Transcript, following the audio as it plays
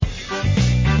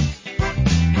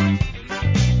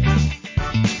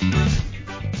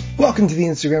Welcome to the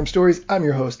Instagram Stories. I'm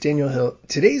your host, Daniel Hill.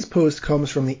 Today's post comes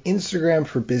from the Instagram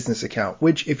for Business account,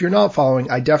 which if you're not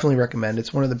following, I definitely recommend.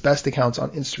 It's one of the best accounts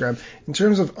on Instagram in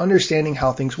terms of understanding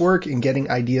how things work and getting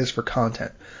ideas for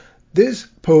content. This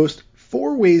post,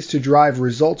 4 ways to drive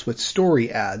results with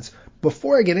story ads.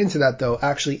 Before I get into that though,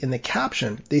 actually in the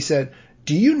caption, they said,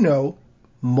 do you know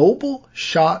mobile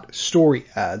shot story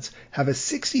ads have a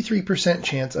 63%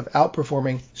 chance of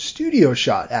outperforming studio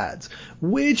shot ads,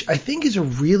 which I think is a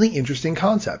really interesting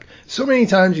concept. So many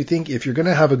times you think if you're going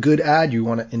to have a good ad, you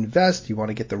want to invest, you want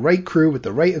to get the right crew with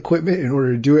the right equipment in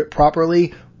order to do it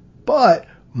properly, but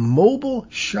mobile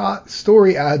shot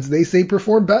story ads, they say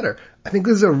perform better. I think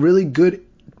this is a really good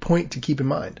point to keep in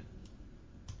mind.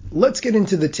 Let's get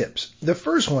into the tips. The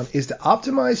first one is to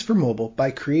optimize for mobile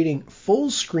by creating full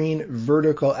screen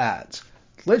vertical ads.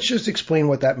 Let's just explain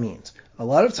what that means. A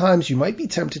lot of times you might be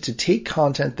tempted to take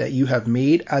content that you have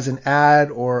made as an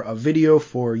ad or a video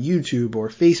for YouTube or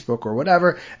Facebook or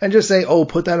whatever and just say, oh,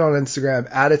 put that on Instagram,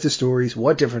 add it to stories.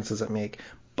 What difference does it make?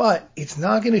 But it's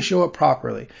not going to show up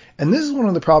properly. And this is one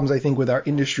of the problems I think with our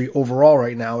industry overall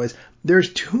right now is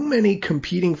there's too many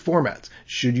competing formats.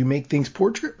 Should you make things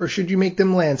portrait or should you make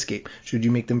them landscape? Should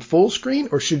you make them full screen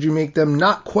or should you make them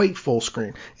not quite full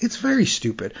screen? It's very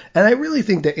stupid. And I really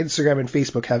think that Instagram and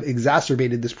Facebook have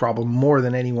exacerbated this problem more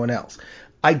than anyone else.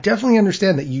 I definitely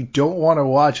understand that you don't want to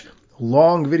watch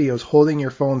long videos holding your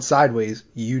phone sideways,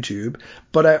 YouTube,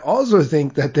 but I also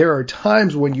think that there are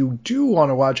times when you do want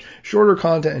to watch shorter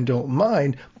content and don't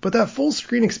mind, but that full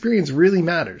screen experience really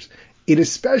matters. It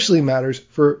especially matters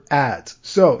for ads.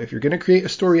 So if you're going to create a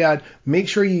story ad, make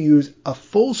sure you use a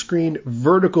full screen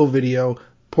vertical video,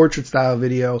 portrait style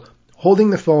video,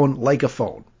 holding the phone like a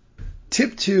phone.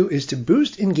 Tip 2 is to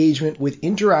boost engagement with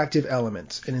interactive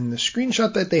elements. And in the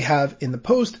screenshot that they have in the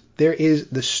post, there is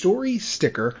the story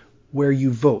sticker where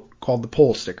you vote, called the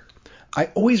poll sticker. I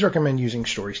always recommend using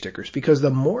story stickers because the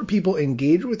more people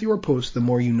engage with your post, the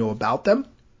more you know about them.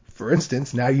 For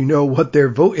instance, now you know what their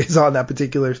vote is on that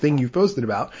particular thing you've posted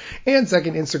about. And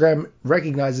second, Instagram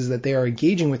recognizes that they are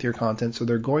engaging with your content, so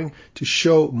they're going to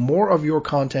show more of your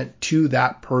content to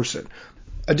that person.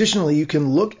 Additionally, you can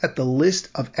look at the list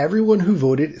of everyone who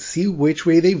voted, see which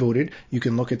way they voted. You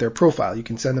can look at their profile. You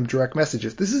can send them direct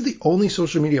messages. This is the only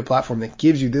social media platform that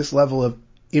gives you this level of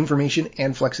information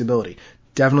and flexibility.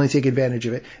 Definitely take advantage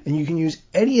of it. And you can use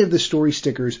any of the story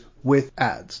stickers with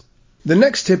ads. The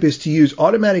next tip is to use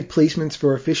automatic placements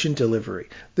for efficient delivery.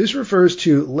 This refers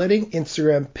to letting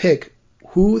Instagram pick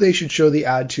who they should show the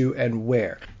ad to and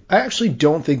where. I actually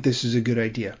don't think this is a good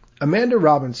idea. Amanda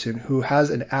Robinson, who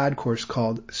has an ad course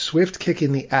called Swift Kick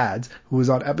in the Ads, who was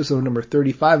on episode number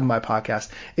 35 of my podcast,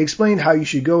 explained how you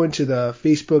should go into the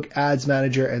Facebook Ads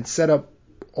Manager and set up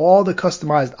all the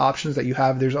customized options that you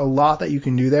have. There's a lot that you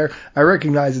can do there. I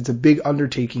recognize it's a big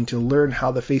undertaking to learn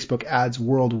how the Facebook ads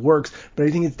world works, but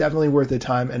I think it's definitely worth the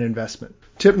time and investment.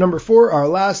 Tip number 4, our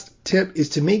last tip,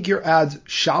 is to make your ads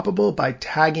shoppable by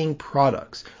tagging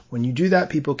products. When you do that,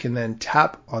 people can then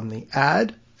tap on the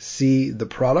ad, see the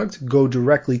product, go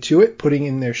directly to it, putting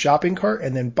in their shopping cart,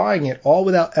 and then buying it all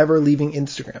without ever leaving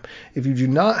Instagram. If you do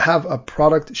not have a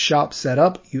product shop set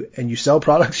up and you sell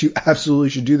products, you absolutely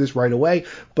should do this right away,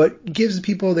 but gives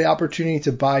people the opportunity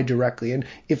to buy directly. And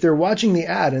if they're watching the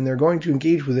ad and they're going to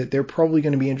engage with it, they're probably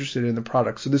going to be interested in the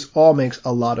product. So this all makes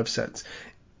a lot of sense.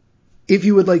 If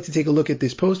you would like to take a look at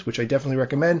this post, which I definitely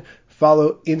recommend,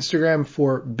 follow Instagram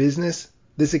for Business.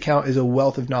 This account is a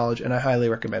wealth of knowledge and I highly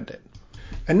recommend it.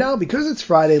 And now, because it's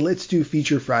Friday, let's do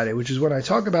Feature Friday, which is when I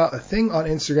talk about a thing on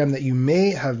Instagram that you may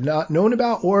have not known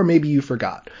about or maybe you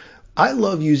forgot. I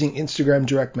love using Instagram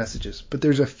direct messages, but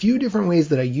there's a few different ways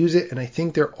that I use it, and I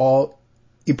think they're all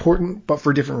important, but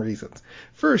for different reasons.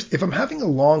 First, if I'm having a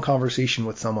long conversation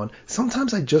with someone,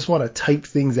 sometimes I just want to type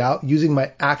things out using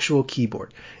my actual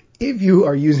keyboard. If you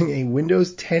are using a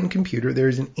Windows 10 computer, there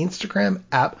is an Instagram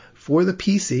app for the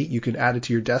PC. You can add it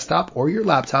to your desktop or your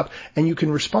laptop, and you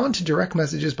can respond to direct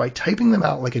messages by typing them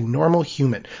out like a normal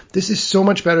human. This is so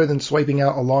much better than swiping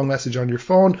out a long message on your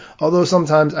phone, although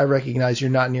sometimes I recognize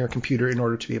you're not near a computer in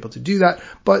order to be able to do that,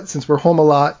 but since we're home a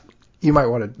lot, you might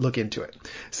want to look into it.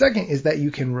 Second is that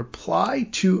you can reply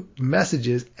to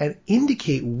messages and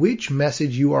indicate which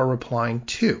message you are replying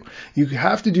to. You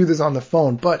have to do this on the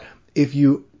phone, but if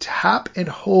you tap and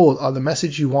hold on the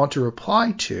message you want to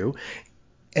reply to,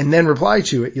 and then reply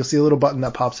to it, you'll see a little button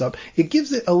that pops up. It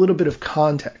gives it a little bit of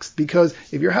context, because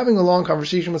if you're having a long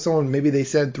conversation with someone, maybe they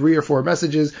said 3 or 4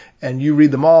 messages and you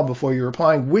read them all before you're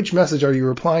replying, which message are you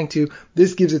replying to?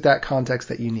 This gives it that context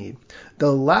that you need.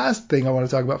 The last thing I want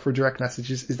to talk about for direct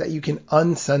messages is that you can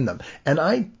unsend them. And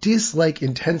I dislike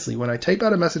intensely when I type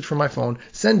out a message from my phone,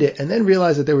 send it, and then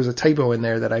realize that there was a typo in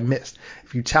there that I missed.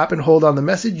 If you tap and hold on the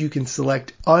message, you can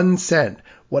select unsend.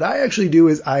 What I actually do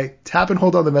is I tap and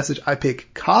hold on the message, I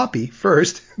pick copy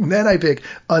first, then I pick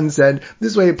unsend.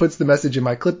 This way it puts the message in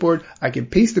my clipboard. I can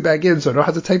paste it back in so I don't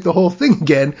have to type the whole thing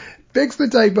again, fix the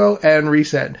typo, and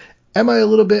resend. Am I a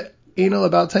little bit anal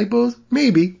about typos?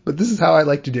 Maybe, but this is how I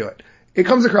like to do it. It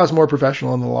comes across more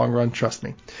professional in the long run, trust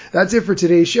me. That's it for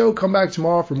today's show. Come back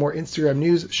tomorrow for more Instagram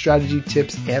news, strategy,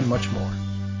 tips, and much more.